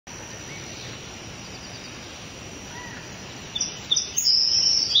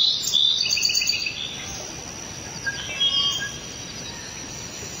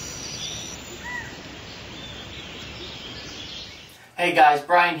Hey guys,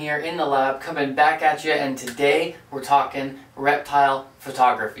 Brian here in the lab coming back at you, and today we're talking reptile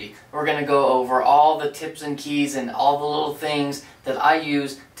photography. We're going to go over all the tips and keys and all the little things that I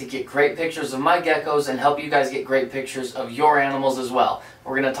use to get great pictures of my geckos and help you guys get great pictures of your animals as well.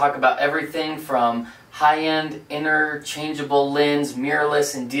 We're going to talk about everything from high-end interchangeable lens,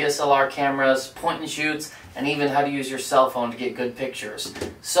 mirrorless and DSLR cameras, point and shoots, and even how to use your cell phone to get good pictures.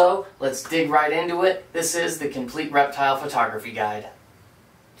 So let's dig right into it. This is the Complete Reptile Photography Guide.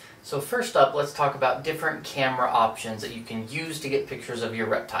 So first up, let's talk about different camera options that you can use to get pictures of your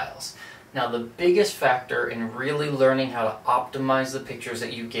reptiles. Now, the biggest factor in really learning how to optimize the pictures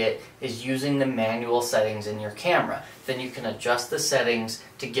that you get is using the manual settings in your camera. Then you can adjust the settings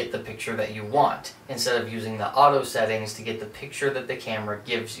to get the picture that you want, instead of using the auto settings to get the picture that the camera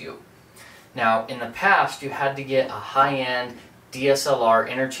gives you. Now, in the past, you had to get a high-end DSLR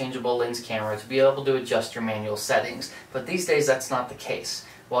interchangeable lens camera to be able to adjust your manual settings, but these days that's not the case.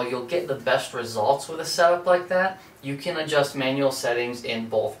 While you'll get the best results with a setup like that, you can adjust manual settings in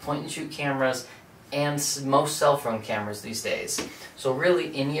both point-and-shoot cameras and most cell phone cameras these days. So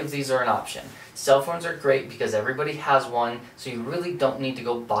really, any of these are an option. Cell phones are great because everybody has one, so you really don't need to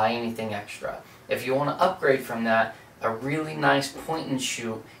go buy anything extra. If you want to upgrade from that, a really nice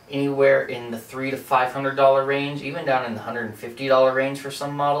point-and-shoot anywhere in the $300 to $500 range, even down in the $150 range for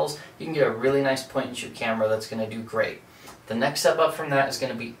some models, you can get a really nice point-and-shoot camera that's going to do great. The next step up from that is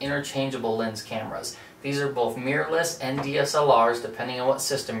going to be interchangeable lens cameras. These are both mirrorless and DSLRs depending on what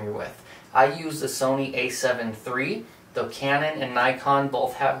system you're with. I use the Sony a7 III, though Canon and Nikon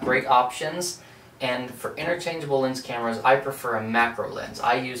both have great options. And for interchangeable lens cameras, I prefer a macro lens.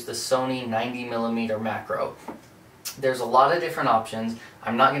 I use the Sony 90mm macro. There's a lot of different options.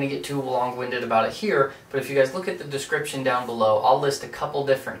 I'm not going to get too long-winded about it here, but if you guys look at the description down below, I'll list a couple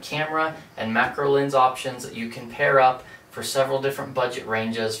different camera and macro lens options that you can pair up for several different budget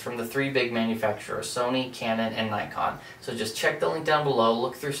ranges from the three big manufacturers, Sony, Canon, and Nikon. So just check the link down below,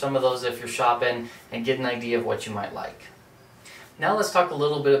 look through some of those if you're shopping, and get an idea of what you might like. Now let's talk a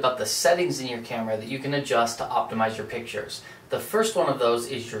little bit about the settings in your camera that you can adjust to optimize your pictures. The first one of those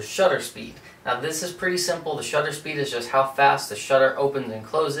is your shutter speed. Now this is pretty simple. The shutter speed is just how fast the shutter opens and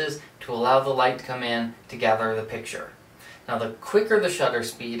closes to allow the light to come in to gather the picture. Now the quicker the shutter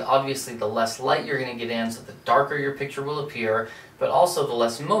speed, obviously the less light you're going to get in, so the darker your picture will appear, but also the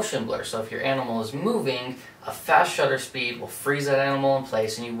less motion blur. So if your animal is moving, a fast shutter speed will freeze that animal in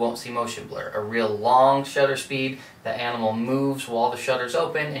place and you won't see motion blur. A real long shutter speed, the animal moves while the shutter's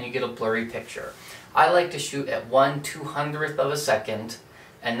open and you get a blurry picture. I like to shoot at 1/200th of a second,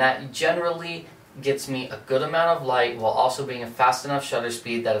 and that generally gets me a good amount of light while also being a fast enough shutter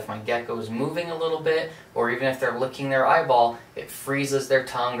speed that if my gecko is moving a little bit, or even if they're licking their eyeball, it freezes their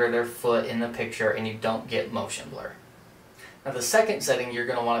tongue or their foot in the picture and you don't get motion blur. Now the second setting you're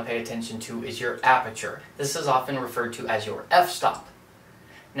going to want to pay attention to is your aperture. This is often referred to as your f-stop.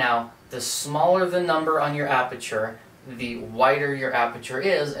 Now, the smaller the number on your aperture, the wider your aperture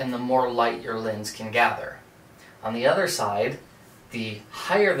is and the more light your lens can gather. On the other side, the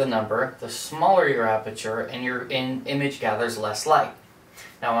higher the number, the smaller your aperture, and your image gathers less light.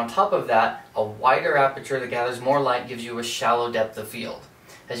 Now on top of that, a wider aperture that gathers more light gives you a shallow depth of field.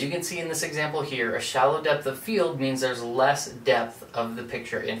 As you can see in this example here, a shallow depth of field means there's less depth of the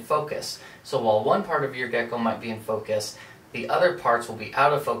picture in focus. So while one part of your gecko might be in focus, the other parts will be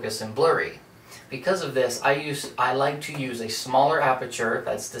out of focus and blurry. Because of this, I like to use a smaller aperture,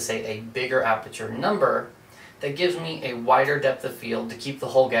 that's to say a bigger aperture number, that gives me a wider depth of field to keep the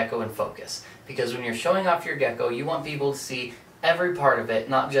whole gecko in focus. Because when you're showing off your gecko, you want people to see every part of it,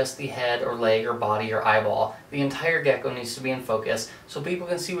 not just the head or leg or body or eyeball. The entire gecko needs to be in focus so people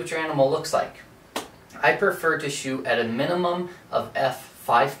can see what your animal looks like. I prefer to shoot at a minimum of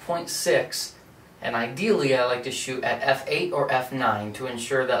f5.6, and ideally I like to shoot at f8 or f9 to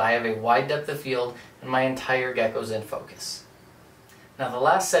ensure that I have a wide depth of field and my entire gecko's in focus. Now the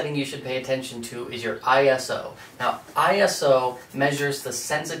last setting you should pay attention to is your ISO. Now ISO measures the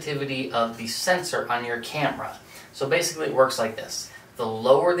sensitivity of the sensor on your camera. So basically it works like this. The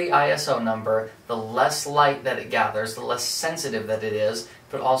lower the ISO number, the less light that it gathers, the less sensitive that it is,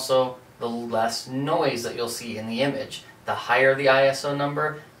 but also the less noise that you'll see in the image. The higher the ISO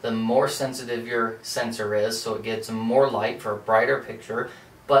number, the more sensitive your sensor is, so it gets more light for a brighter picture,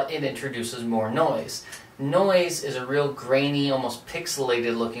 but it introduces more noise. Noise is a real grainy, almost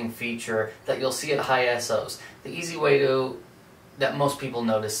pixelated looking feature that you'll see at high ISOs. The easy way that most people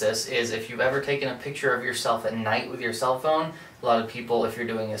notice this is if you've ever taken a picture of yourself at night with your cell phone. A lot of people, if you're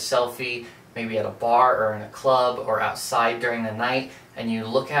doing a selfie, maybe at a bar or in a club or outside during the night, and you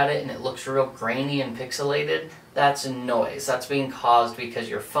look at it and it looks real grainy and pixelated, that's noise. That's being caused because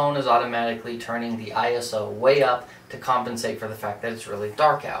your phone is automatically turning the ISO way up to compensate for the fact that it's really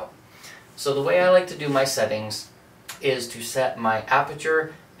dark out. So the way I like to do my settings is to set my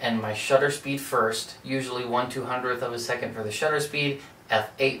aperture and my shutter speed first, usually 1/200th of a second for the shutter speed,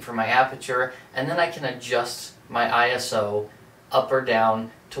 f8 for my aperture, and then I can adjust my ISO up or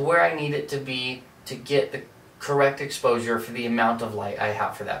down to where I need it to be to get the correct exposure for the amount of light I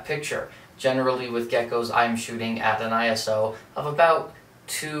have for that picture. Generally with geckos I'm shooting at an ISO of about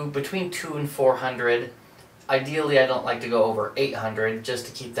between 200 and 400. Ideally I don't like to go over 800 just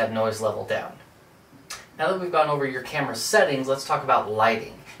to keep that noise level down. Now that we've gone over your camera settings, let's talk about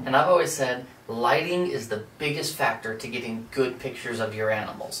lighting. And I've always said lighting is the biggest factor to getting good pictures of your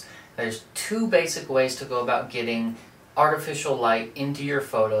animals. There's two basic ways to go about getting artificial light into your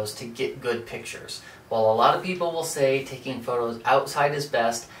photos to get good pictures. While a lot of people will say taking photos outside is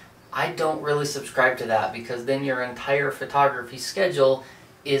best, I don't really subscribe to that, because then your entire photography schedule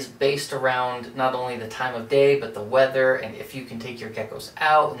is based around not only the time of day but the weather, and if you can take your geckos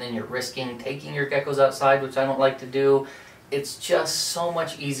out, and then you're risking taking your geckos outside, which I don't like to do. It's just so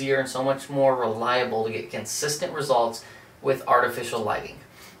much easier and so much more reliable to get consistent results with artificial lighting.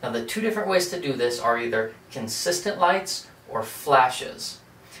 Now the two different ways to do this are either consistent lights or flashes.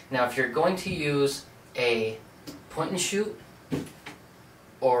 Now if you're going to use a point and shoot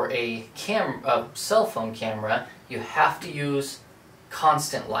or a cell phone camera, you have to use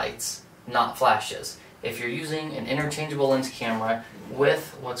constant lights, not flashes. If you're using an interchangeable lens camera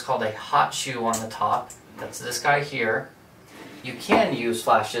with what's called a hot shoe on the top, that's this guy here, you can use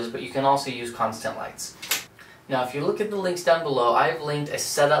flashes, but you can also use constant lights. Now if you look at the links down below, I've linked a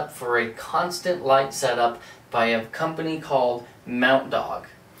setup for a constant light setup by a company called Mount Dog.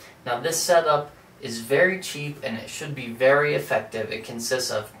 Now this setup is very cheap and it should be very effective. It consists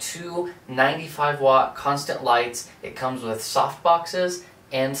of two 95-watt constant lights. It comes with soft boxes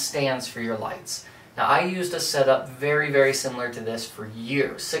and stands for your lights. Now I used a setup very similar to this for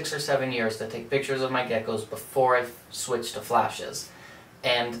years, 6 or 7 years, to take pictures of my geckos before I switched to flashes.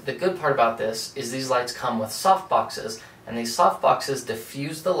 And the good part about this is these lights come with soft boxes, and these soft boxes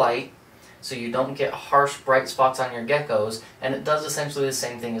diffuse the light so you don't get harsh bright spots on your geckos, and it does essentially the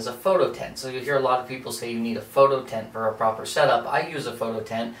same thing as a photo tent. So you hear a lot of people say you need a photo tent for a proper setup. I use a photo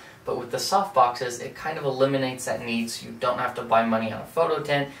tent, but with the soft boxes it kind of eliminates that need, so you don't have to buy money on a photo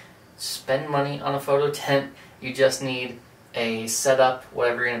tent, spend money on a photo tent. You just need a setup,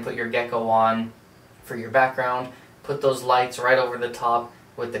 whatever you're going to put your gecko on for your background. Put those lights right over the top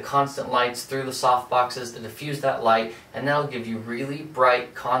with the constant lights through the soft boxes to diffuse that light, and that'll give you really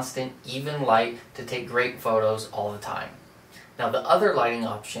bright, constant, even light to take great photos all the time. Now the other lighting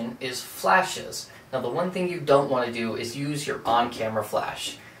option is flashes. Now the one thing you don't want to do is use your on-camera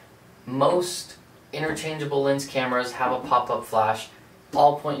flash. Most interchangeable lens cameras have a pop-up flash,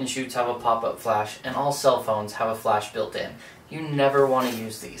 all point and shoots have a pop-up flash, and all cell phones have a flash built in. You never want to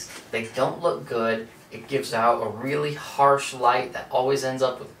use these. They don't look good. It gives out a really harsh light that always ends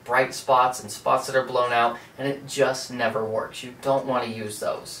up with bright spots and spots that are blown out, and it just never works. You don't want to use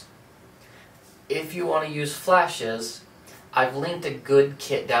those. If you want to use flashes, I've linked a good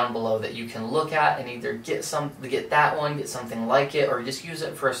kit down below that you can look at and either get that one, get something like it, or just use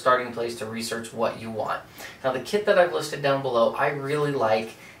it for a starting place to research what you want. Now the kit that I've listed down below, I really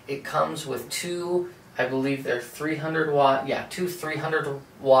like. It comes with two, I believe they're 300 watt, two 300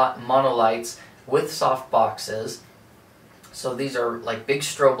 watt monolights with soft boxes. So these are like big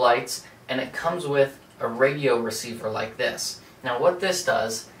strobe lights, and it comes with a radio receiver like this. Now what this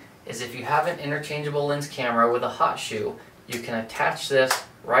does is, if you have an interchangeable lens camera with a hot shoe, you can attach this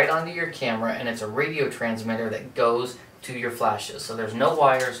right onto your camera, and it's a radio transmitter that goes to your flashes. So there's no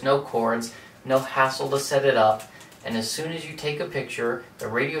wires, no cords, no hassle to set it up, and as soon as you take a picture, the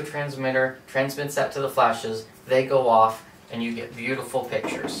radio transmitter transmits that to the flashes, they go off, and you get beautiful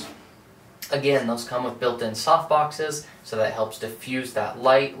pictures. Again, those come with built-in soft boxes, so that helps diffuse that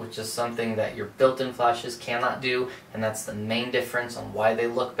light, which is something that your built-in flashes cannot do, and that's the main difference on why they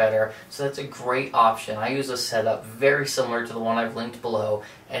look better. So that's a great option. I use a setup very similar to the one I've linked below,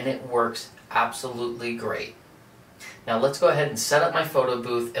 and it works absolutely great. Now let's go ahead and set up my photo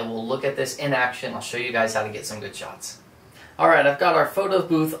booth, and we'll look at this in action. I'll show you guys how to get some good shots. Alright, I've got our photo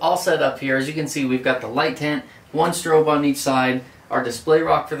booth all set up here. As you can see, we've got the light tent, one strobe on each side, our display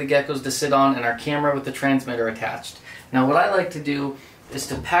rock for the geckos to sit on, and our camera with the transmitter attached. Now what I like to do is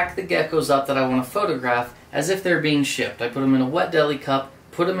to pack the geckos up that I want to photograph as if they're being shipped. I put them in a wet deli cup,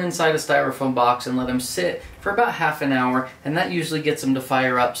 put them inside a styrofoam box, and let them sit for about half an hour, and that usually gets them to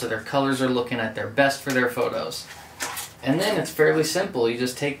fire up so their colors are looking at their best for their photos. And then it's fairly simple. You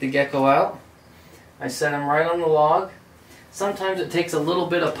just take the gecko out. I set him right on the log. Sometimes it takes a little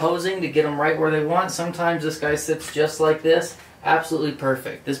bit of posing to get them right where they want. Sometimes this guy sits just like this. Absolutely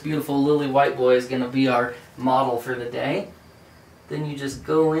perfect. This beautiful lily white boy is going to be our model for the day. Then you just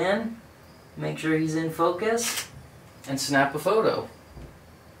go in, make sure he's in focus, and snap a photo.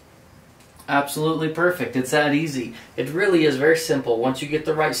 Absolutely perfect. It's that easy. It really is very simple. Once you get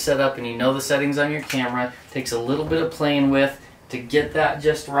the right setup and you know the settings on your camera, it takes a little bit of playing with to get that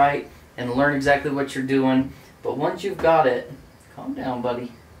just right and learn exactly what you're doing. But once you've got it, calm down,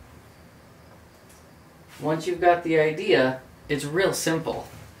 buddy. Once you've got the idea, it's real simple.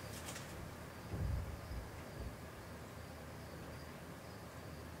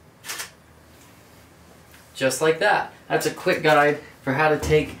 Just like that. That's a quick guide for how to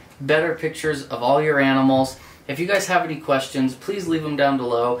take better pictures of all your animals. If you guys have any questions, please leave them down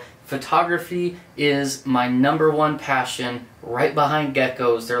below. Photography is my #1 passion, right behind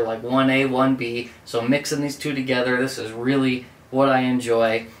geckos. They're like 1A, 1B, so mixing these two together, this is really what I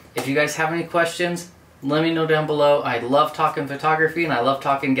enjoy. If you guys have any questions, let me know down below. I love talking photography and I love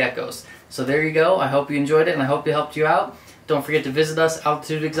talking geckos. So there you go. I hope you enjoyed it and I hope it helped you out. Don't forget to visit us,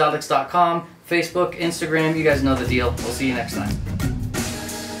 altitudeexotics.com, Facebook, Instagram. You guys know the deal. We'll see you next time.